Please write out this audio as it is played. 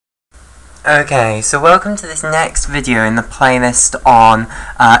Okay, so welcome to this next video in the playlist on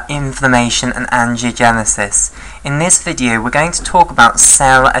inflammation and angiogenesis. In this video we're going to talk about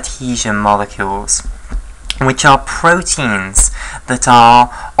cell adhesion molecules, which are proteins that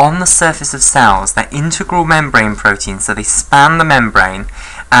are on the surface of cells. They're integral membrane proteins, so they span the membrane,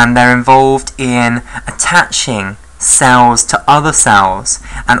 and they're involved in attaching cells to other cells,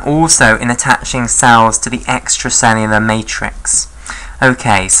 and also in attaching cells to the extracellular matrix.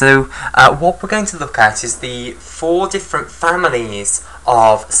 Okay, so what we're going to look at is the 4 different families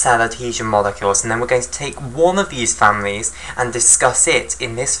of cell adhesion molecules, and then we're going to take one of these families and discuss it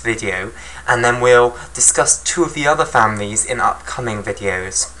in this video, and then we'll discuss 2 of the other families in upcoming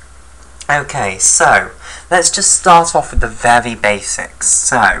videos. Okay, so let's just start off with the very basics.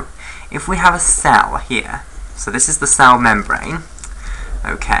 So, if we have a cell here, so this is the cell membrane,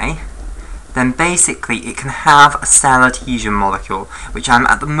 okay, then basically it can have a cell adhesion molecule, which I'm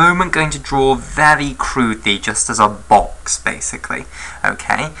at the moment going to draw very crudely, just as a box, basically.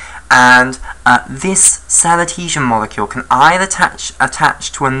 Okay, and this cell adhesion molecule can either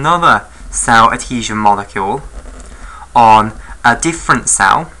attach to another cell adhesion molecule on a different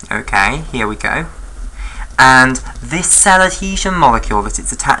cell. Okay, here we go. And this cell adhesion molecule that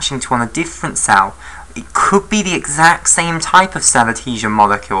it's attaching to on a different cell, it could be the exact same type of cell adhesion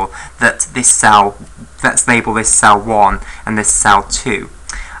molecule that this cell, let's label this cell 1 and this cell 2.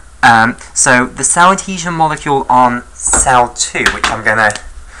 So the cell adhesion molecule on cell 2, which I'm going to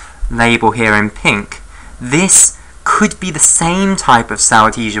label here in pink, this could be the same type of cell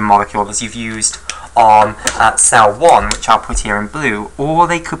adhesion molecule as you've used on cell 1, which I'll put here in blue, or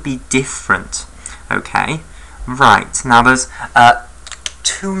they could be different. Okay, right, now there's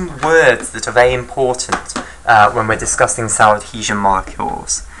 2 words that are very important when we're discussing cell adhesion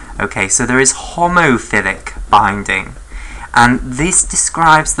molecules. Okay, so there is homophilic binding, and this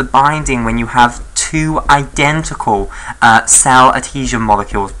describes the binding when you have 2 identical cell adhesion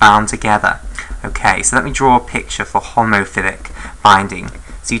molecules bound together. Okay, so let me draw a picture for homophilic binding.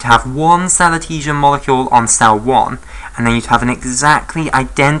 So you'd have one cell adhesion molecule on cell 1, and then you'd have an exactly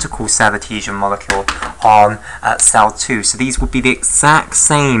identical cell adhesion molecule on cell 2. So these would be the exact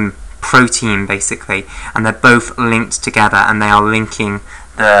same protein, basically, and they're both linked together, and they are linking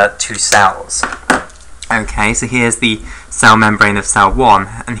the 2 cells. Okay, so here's the cell membrane of cell 1,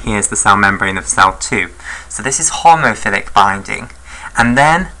 and here's the cell membrane of cell 2. So this is homophilic binding. And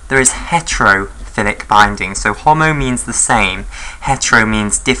then there is heterophilic binding. So homo means the same, hetero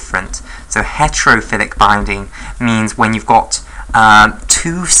means different. So heterophilic binding means when you've got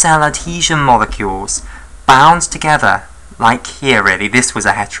 2 cell adhesion molecules bound together, like here really, this was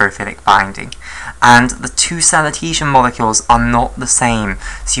a heterophilic binding, and the 2 cell adhesion molecules are not the same.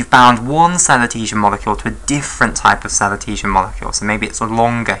 So you've bound one cell adhesion molecule to a different type of cell adhesion molecule, so maybe it's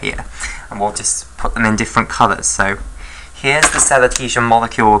longer here, and we'll just put them in different colours. So here's the cell adhesion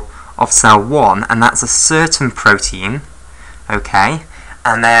molecule of cell 1, and that's a certain protein, okay,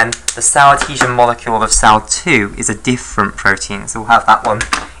 and then the cell adhesion molecule of cell 2 is a different protein, so we'll have that one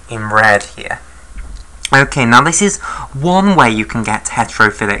in red here. Okay, now this is one way you can get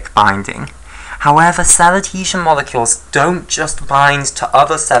heterophilic binding. However, cell adhesion molecules don't just bind to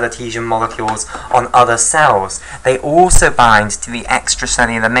other cell adhesion molecules on other cells. They also bind to the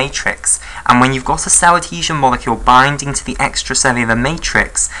extracellular matrix. And when you've got a cell adhesion molecule binding to the extracellular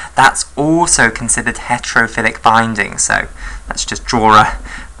matrix, that's also considered heterophilic binding. So let's just draw a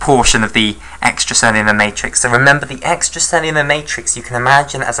portion of the extracellular matrix. So remember, the extracellular matrix you can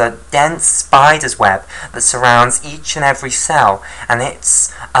imagine as a dense spider's web that surrounds each and every cell, and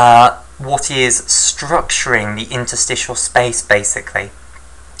it's what is structuring the interstitial space, basically.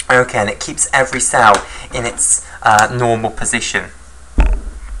 Okay, and it keeps every cell in its normal position.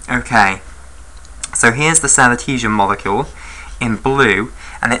 Okay, so here's the cell adhesion molecule in blue,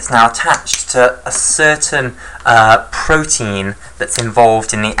 and it's now attached to a certain protein that's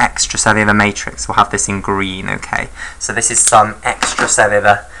involved in the extracellular matrix. We'll have this in green, okay? So this is some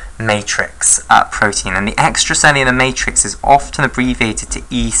extracellular matrix protein, and the extracellular matrix is often abbreviated to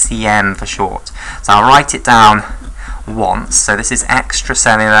ECM for short. So I'll write it down once. So this is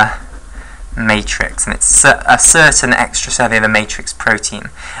extracellular matrix, and it's a certain extracellular matrix protein,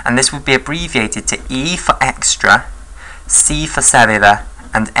 and this would be abbreviated to E for extra, C for cellular,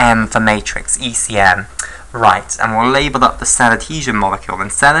 and M for matrix, ECM. Right, and we'll label up the cell adhesion molecule,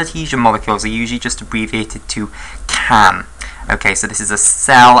 and cell adhesion molecules are usually just abbreviated to CAM. Okay, so this is a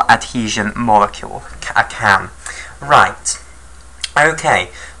cell adhesion molecule, a CAM. Right, okay,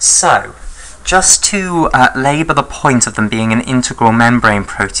 so just to labour the point of them being an integral membrane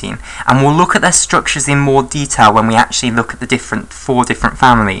protein, and we'll look at their structures in more detail when we actually look at the 4 different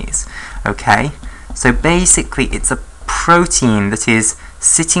families. Okay, so basically it's a protein that is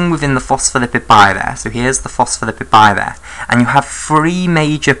sitting within the phospholipid bilayer. So here's the phospholipid bilayer, and you have three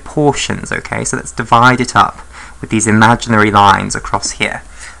major portions. Okay, so let's divide it up with these imaginary lines across here.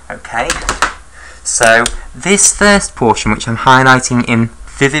 Okay, so this first portion, which I'm highlighting in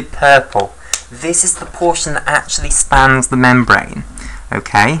vivid purple, this is the portion that actually spans the membrane.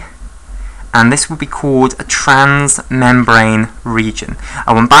 Okay, and this will be called a transmembrane region.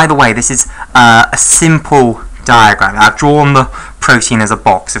 Oh, and by the way, this is a simple diagram. I've drawn the protein as a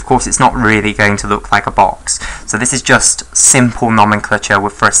box. Of course, it's not really going to look like a box. So this is just simple nomenclature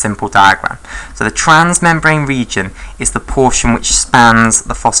for a simple diagram. So the transmembrane region is the portion which spans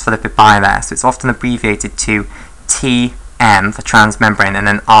the phospholipid bilayer. So it's often abbreviated to TM for transmembrane and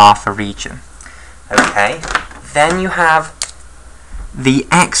then R for region. Okay. Then you have the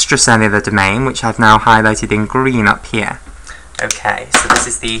extracellular domain, which I've now highlighted in green up here. Okay, so this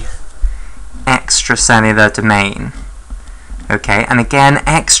is the extracellular domain. Okay, and again,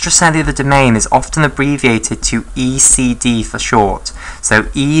 extracellular domain is often abbreviated to ECD for short. So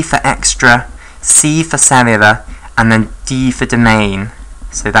E for extra, C for cellular, and then D for domain.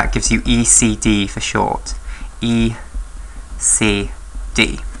 So that gives you ECD for short.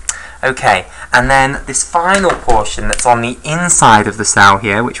 ECD. Okay, and then this final portion that's on the inside of the cell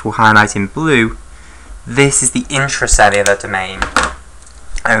here, which we'll highlight in blue, this is the intracellular domain.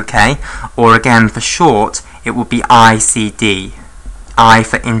 Okay, or again for short, it will be ICD. I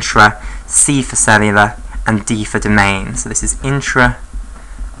for intra, C for cellular, and D for domain. So this is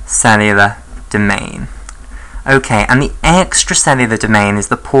intracellular domain. Okay, and the extracellular domain is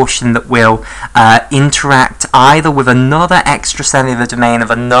the portion that will interact either with another extracellular domain of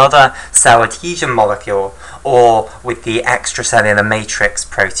another cell adhesion molecule or with the extracellular matrix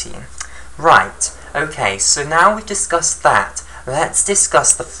protein. Right, okay, so now we've discussed that. Let's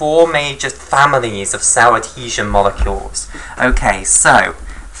discuss the four major families of cell adhesion molecules. Okay, so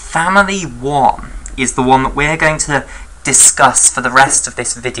family 1 is the one that we're going to discuss for the rest of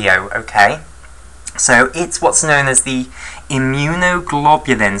this video, okay? So it's what's known as the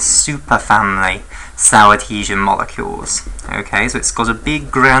immunoglobulin superfamily cell adhesion molecules. Okay, so it's got a big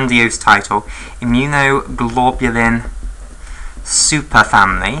grandiose title, immunoglobulin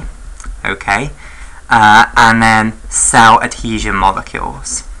superfamily. Okay. And then cell adhesion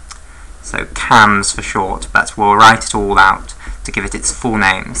molecules. So CAMs for short, but we'll write it all out to give it its full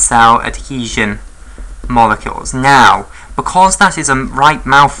name. Cell adhesion molecules. Now, because that is a right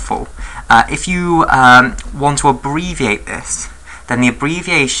mouthful, if you want to abbreviate this, then the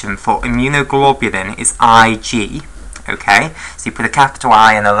abbreviation for immunoglobulin is IG. Okay, so you put a capital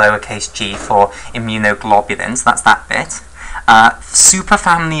I and a lowercase g for immunoglobulin, so that's that bit.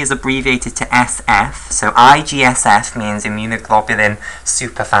 Superfamily is abbreviated to SF, so IGSF means immunoglobulin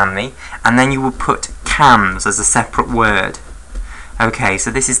superfamily, and then you will put CAMs as a separate word. Okay,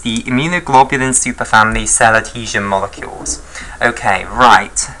 so this is the immunoglobulin superfamily cell adhesion molecules. Okay,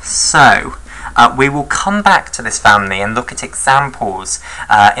 right, so we will come back to this family and look at examples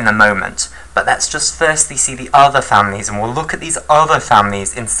in a moment, but let's just firstly see the other families, and we'll look at these other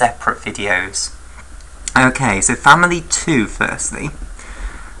families in separate videos. Okay, so family 2 firstly.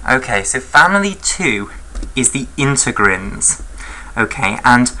 Okay, so family 2 is the integrins. Okay,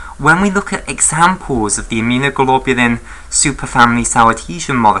 and when we look at examples of the immunoglobulin superfamily cell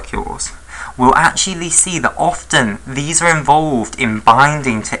adhesion molecules, we'll actually see that often these are involved in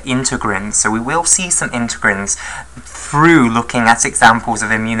binding to integrins. So we will see some integrins through looking at examples of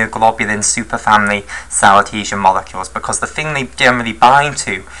immunoglobulin superfamily cell adhesion molecules, because the thing they generally bind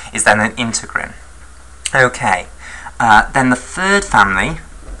to is then an integrin. Okay, then the third family,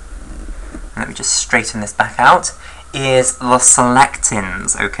 let me just straighten this back out, is the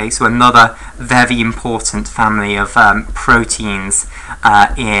selectins. Okay, so another very important family of proteins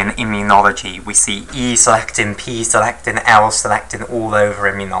in immunology. We see E-selectin, P-selectin, L-selectin all over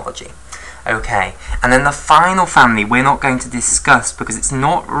immunology. Okay, and then the final family we're not going to discuss because it's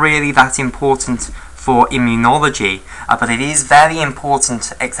not really that important for immunology, but it is very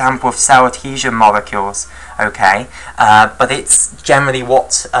important example of cell adhesion molecules, okay, but it's generally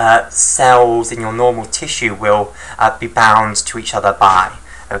what cells in your normal tissue will be bound to each other by,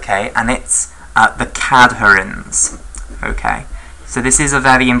 okay, and it's the cadherins, okay. So this is a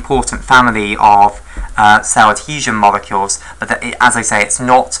very important family of cell adhesion molecules, but as I say, it's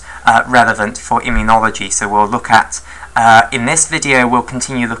not relevant for immunology, so we'll look at In this video we'll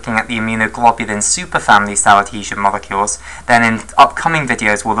continue looking at the immunoglobulin superfamily cell adhesion molecules. Then in upcoming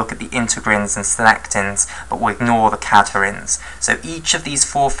videos we'll look at the integrins and selectins, but we'll ignore the cadherins. So each of these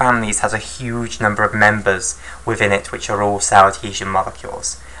 4 families has a huge number of members within it which are all cell adhesion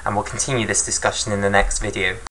molecules. And we'll continue this discussion in the next video.